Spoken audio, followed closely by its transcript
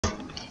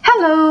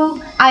Hello,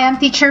 I am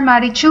Teacher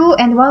Marichu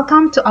and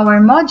welcome to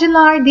our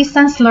modular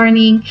distance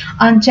learning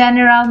on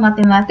General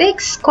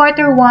Mathematics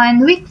Quarter 1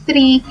 Week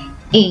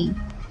 3A.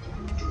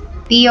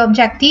 The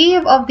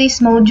objective of this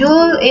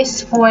module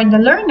is for the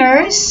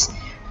learners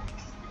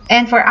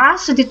and for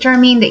us to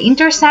determine the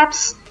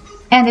intercepts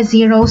and the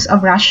zeros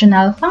of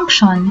rational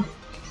function.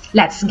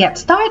 Let's get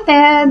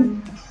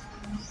started.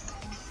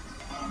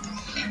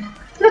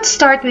 Let's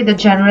start with the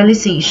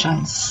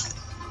generalizations.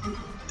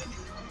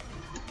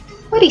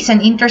 What is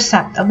an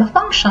intercept of a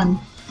function?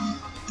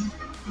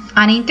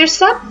 An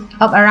intercept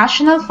of a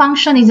rational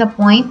function is a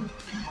point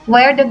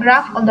where the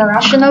graph of the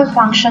rational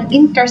function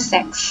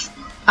intersects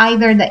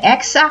either the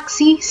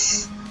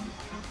x-axis,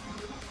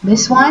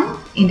 this one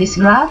in this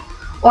graph,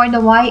 or the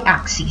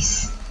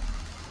y-axis.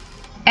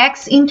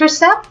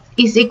 X-intercept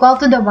is equal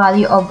to the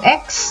value of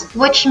x,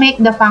 which make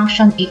the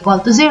function equal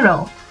to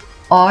 0,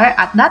 or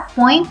at that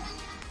point,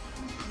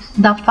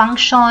 the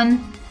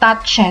function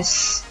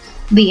touches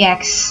the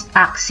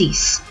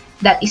x-axis.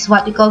 That is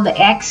what we call the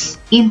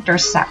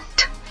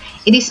x-intercept.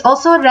 It is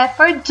also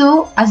referred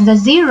to as the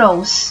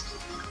zeros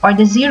or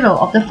the zero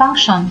of the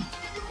function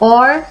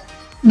or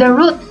the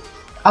root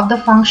of the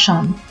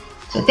function.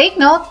 So take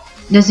note,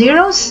 the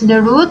zeros, the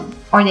root,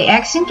 or the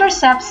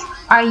x-intercepts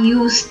are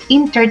used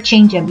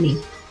interchangeably.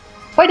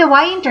 For the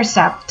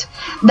y-intercept,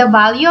 the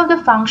value of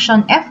the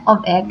function f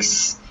of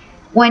x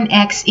when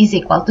x is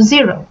equal to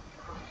 0.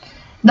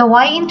 The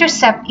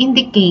y-intercept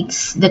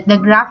indicates that the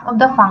graph of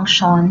the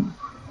function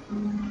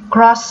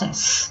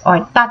crosses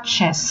or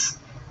touches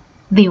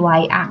the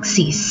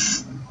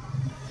y-axis.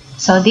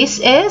 So this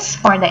is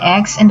for the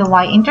x and the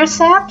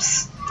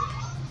y-intercepts.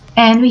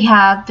 And we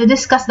have to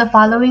discuss the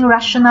following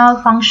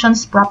rational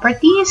functions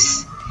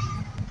properties.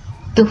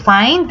 To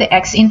find the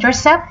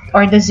x-intercept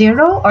or the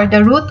zero or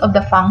the root of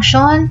the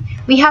function,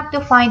 we have to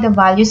find the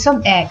values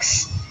of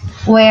x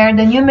where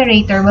the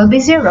numerator will be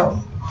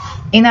 0.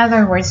 In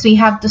other words, we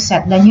have to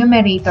set the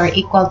numerator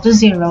equal to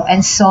 0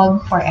 and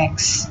solve for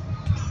x.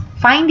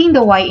 Finding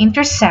the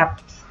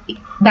y-intercept,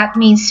 that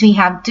means we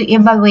have to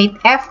evaluate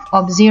f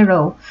of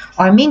 0,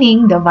 or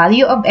meaning the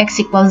value of x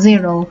equals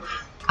 0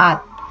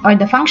 or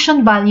the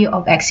function value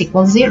of x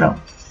equals 0.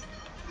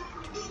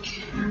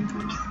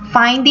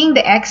 Finding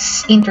the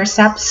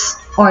x-intercepts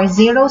or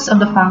zeros of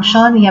the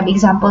function, we have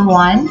example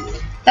 1.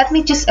 Let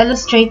me just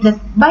illustrate that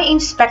by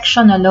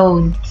inspection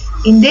alone.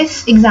 In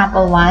this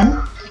example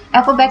 1,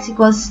 f of x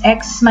equals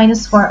x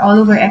minus 4 all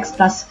over x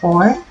plus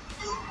 4.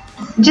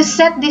 Just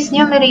set this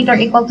numerator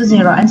equal to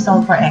 0 and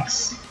solve for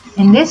x.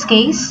 In this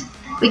case,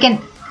 we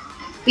can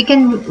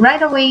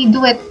right away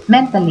do it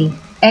mentally.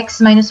 X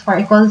minus 4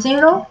 equals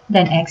 0,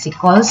 then x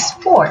equals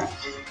 4.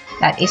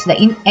 That is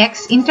the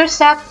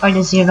x-intercept or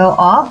the zero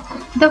of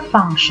the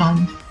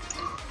function.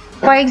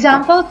 For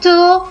example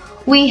 2,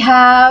 we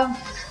have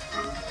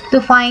to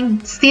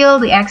find still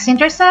the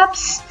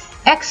x-intercepts.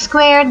 X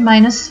squared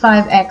minus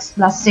 5x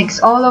plus 6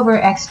 all over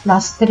x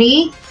plus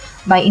 3.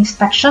 By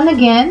inspection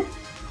again,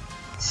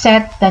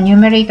 set the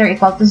numerator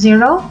equal to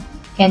 0.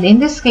 And in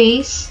this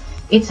case,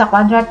 it's a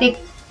quadratic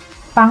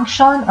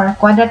function or a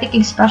quadratic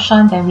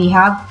expression that we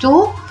have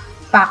to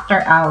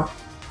factor out.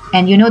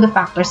 And you know the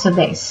factors of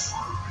this.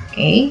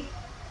 Okay?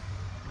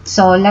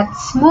 So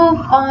let's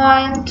move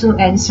on to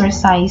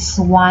exercise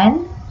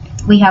 1.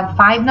 We have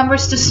 5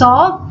 numbers to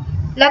solve.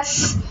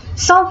 Let's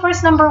solve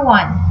first number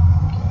 1.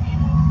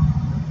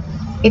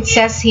 It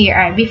says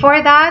here,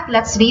 before that,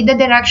 let's read the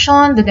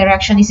direction. The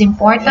direction is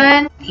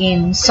important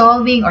in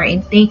solving or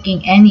in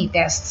taking any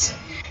tests.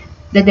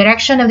 The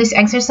direction of this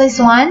exercise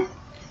 1,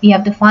 you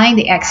have to find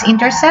the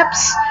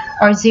x-intercepts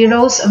or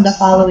zeros of the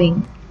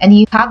following. And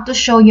you have to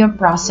show your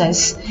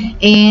process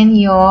in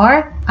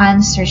your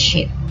answer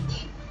sheet.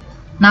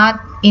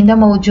 Not in the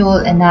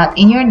module and not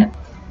in your, in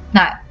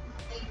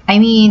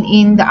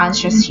the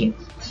answer sheet.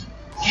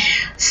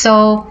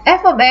 So,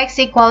 f of x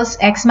equals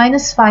x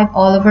minus 5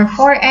 all over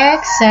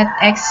 4x. Set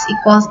x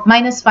equals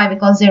minus 5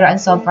 equals 0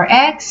 and solve for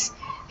x.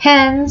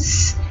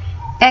 Hence,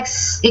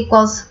 x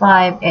equals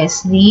 5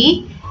 is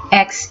the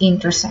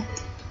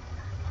x-intercept.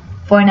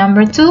 For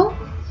number 2,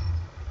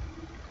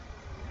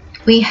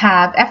 we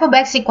have f of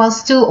x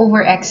equals 2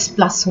 over x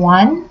plus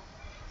 1.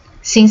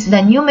 Since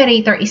the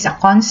numerator is a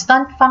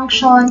constant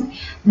function,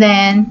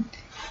 then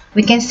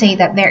we can say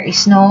that there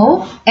is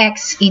no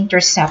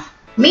x-intercept.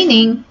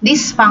 Meaning,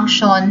 this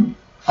function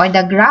or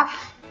the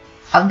graph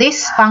of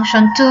this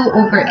function 2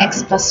 over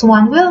x plus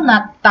 1 will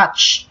not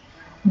touch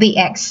the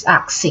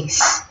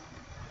x-axis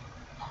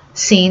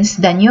since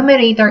the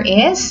numerator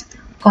is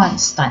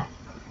constant.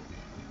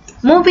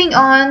 Moving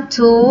on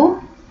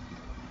to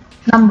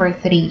number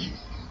 3.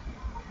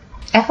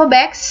 F of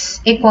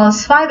x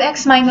equals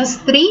 5x minus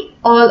 3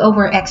 all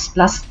over x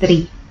plus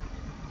 3.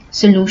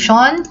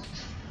 Solution.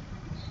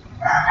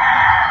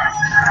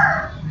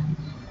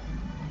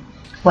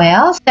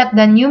 Well, set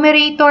the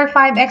numerator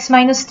 5x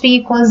minus 3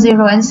 equals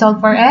 0 and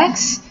solve for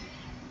x.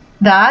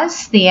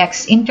 Thus, the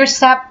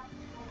x-intercept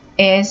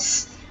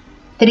is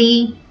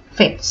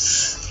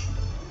 3/5.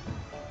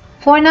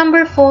 For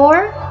number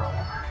 4,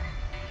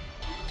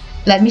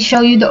 Let me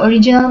show you the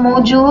original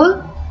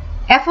module.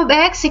 F of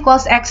x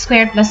equals x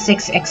squared plus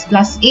 6x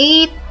plus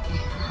 8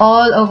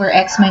 all over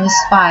x minus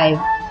 5.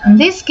 In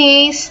this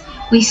case,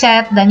 we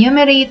set the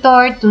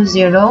numerator to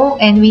 0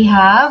 and we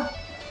have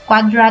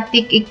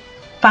quadratic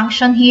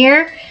function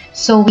here.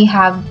 So we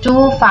have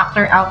to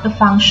factor out the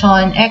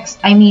function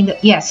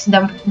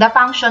the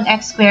function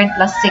x squared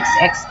plus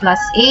 6x plus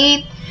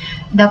 8.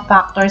 The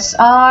factors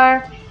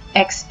are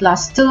x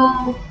plus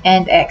 2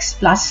 and x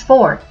plus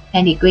 4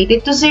 and equate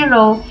it to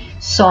 0.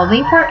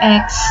 Solving for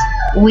x,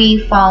 we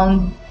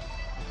found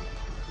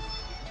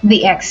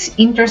the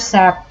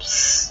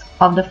x-intercepts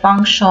of the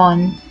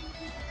function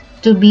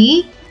to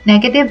be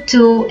negative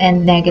 2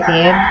 and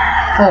negative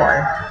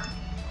 4.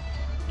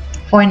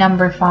 For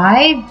number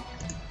 5,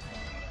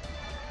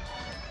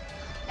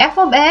 f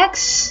of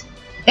x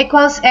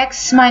equals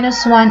x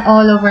minus 1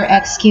 all over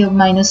x cubed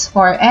minus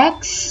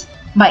 4x.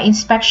 By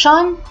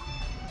inspection,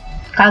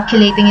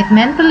 calculating it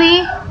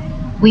mentally,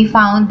 we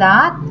found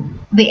that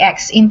the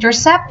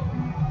x-intercept,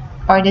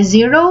 or the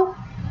 0,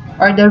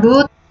 or the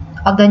root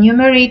of the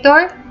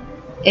numerator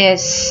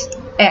is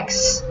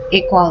x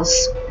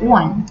equals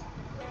 1.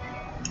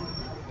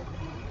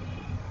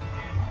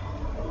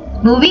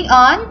 Moving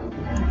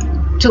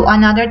on to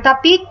another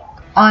topic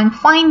on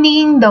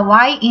finding the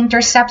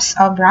y-intercepts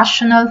of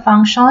rational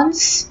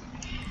functions.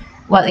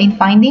 Well, in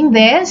finding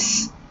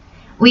this,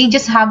 we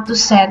just have to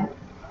set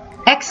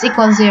x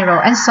equals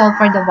 0 and solve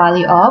for the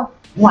value of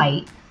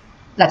y.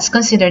 Let's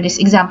consider this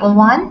example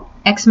 1.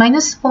 X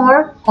minus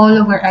 4 all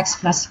over x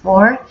plus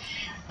 4.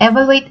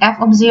 Evaluate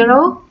f of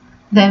 0.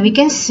 Then we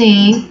can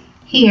say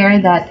here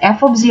that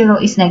f of 0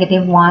 is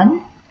negative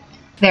 1.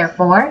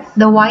 Therefore,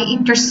 the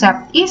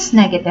y-intercept is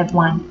negative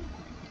 1.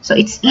 So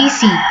it's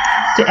easy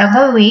to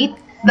evaluate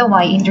the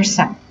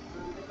y-intercept.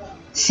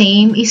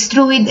 Same is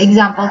true with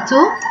example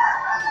 2.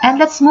 And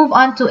let's move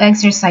on to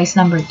exercise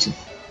number 2.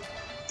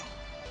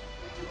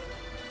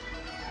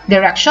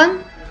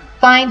 Direction: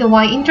 find the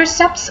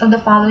y-intercepts of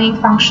the following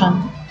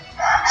function.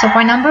 So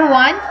for number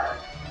 1,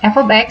 f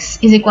of x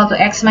is equal to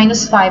x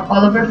minus 5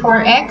 all over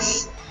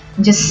 4x.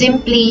 Just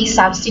simply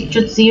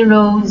substitute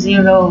 0,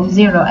 0,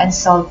 0 and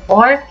solve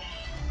for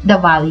the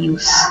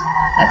values.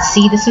 Let's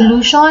see the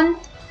solution.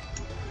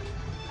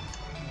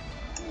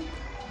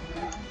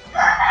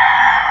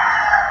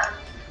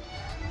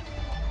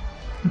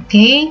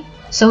 Okay,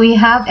 so we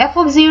have f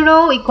of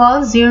 0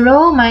 equals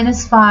 0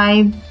 minus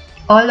 5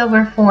 all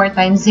over 4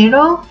 times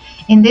 0.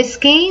 In this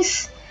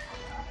case,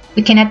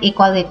 we cannot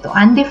equal it to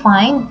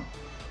undefined.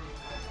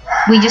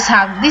 We just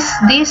have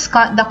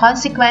the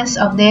consequence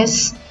of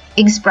this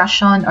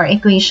expression or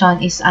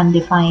equation is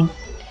undefined.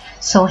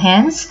 So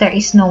hence, there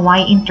is no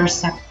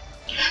y-intercept.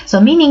 So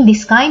meaning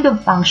this kind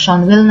of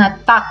function will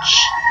not touch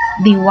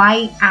the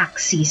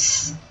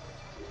y-axis.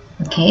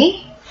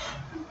 Okay,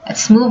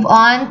 let's move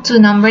on to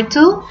number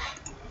 2.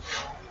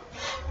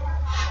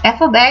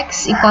 F of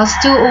x equals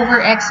 2 over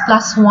x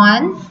plus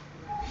 1.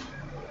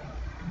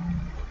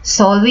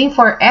 Solving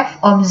for f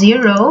of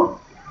 0,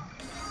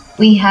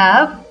 we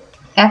have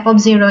f of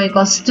 0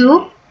 equals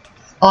 2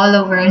 all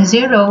over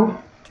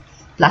 0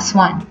 plus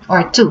 1,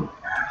 or 2.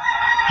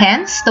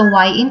 Hence, the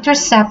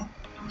y-intercept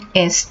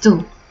is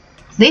 2.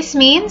 This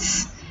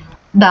means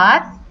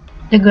that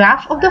the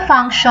graph of the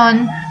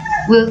function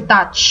will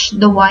touch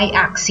the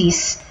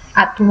y-axis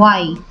at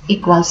y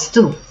equals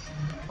 2.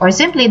 Or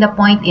simply, the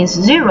point is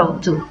 0,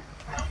 2.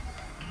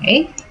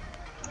 Okay,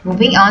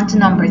 moving on to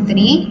number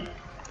 3.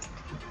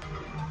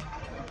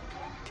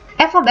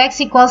 F of x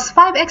equals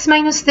 5x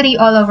minus 3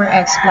 all over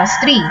x plus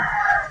 3.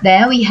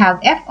 Then we have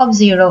f of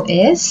 0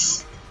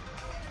 is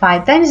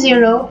 5 times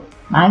 0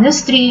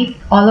 minus 3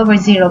 all over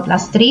 0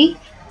 plus 3.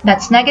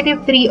 That's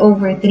negative 3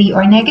 over 3,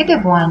 or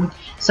negative 1.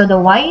 So the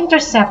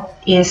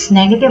y-intercept is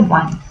negative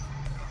 1.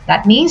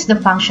 That means the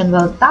function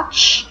will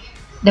touch,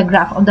 the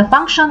graph of the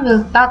function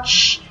will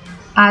touch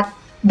at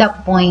the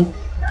point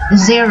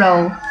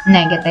 0,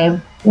 negative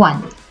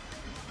 1.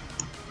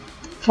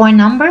 For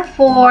number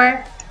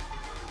 4,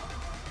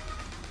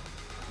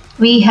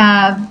 we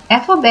have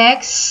f of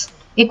x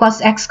equals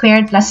x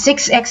squared plus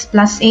 6x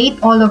plus 8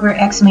 all over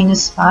x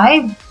minus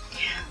 5.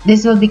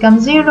 This will become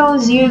 0,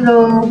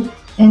 0,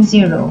 and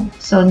 0.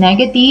 So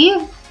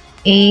negative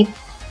 8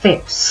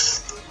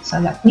 fifths. So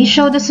let me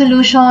show the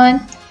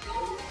solution.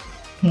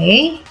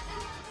 Okay.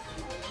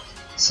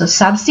 So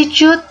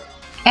substitute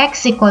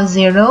x equals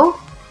 0.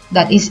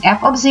 That is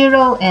f of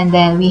 0. And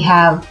then we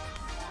have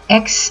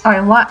x,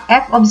 or what,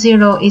 f of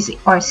 0 is,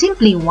 or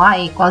simply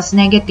y equals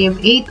negative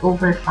 8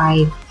 over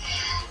 5.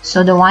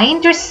 So the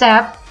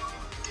y-intercept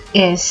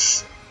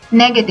is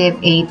negative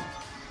 8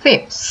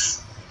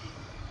 fifths.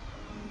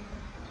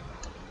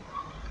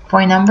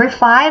 For number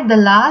 5, the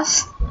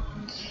last,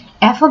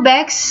 f of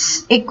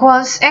x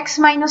equals x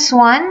minus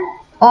 1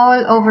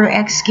 all over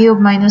x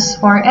cubed minus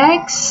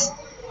 4x.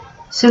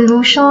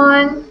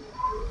 Solution.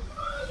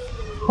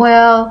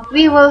 Well,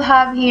 we will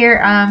have here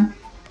a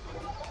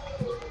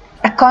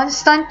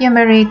constant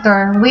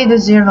numerator with a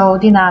 0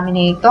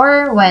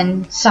 denominator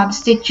when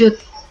substitute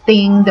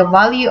setting the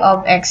value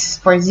of x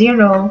for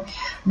 0,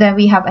 then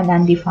we have an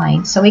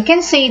undefined. So we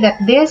can say that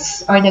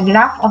this, or the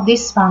graph of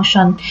this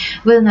function,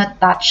 will not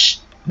touch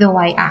the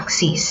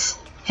y-axis.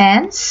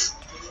 Hence,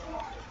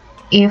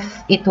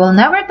 if it will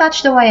never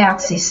touch the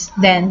y-axis,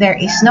 then there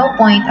is no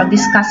point of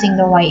discussing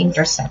the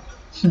y-intercept.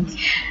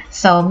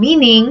 So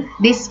meaning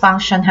this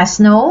function has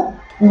no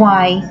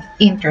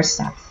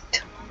y-intercept.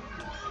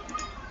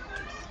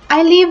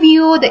 I leave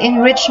you the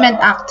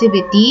enrichment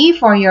activity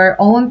for your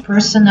own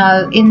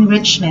personal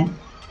enrichment.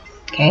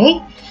 Okay,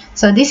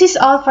 so this is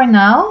all for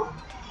now.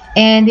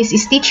 And this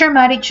is Teacher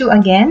Marichu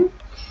again,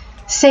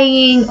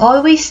 saying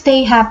always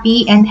stay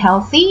happy and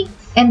healthy,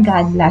 and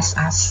God bless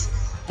us.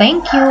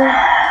 Thank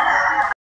you.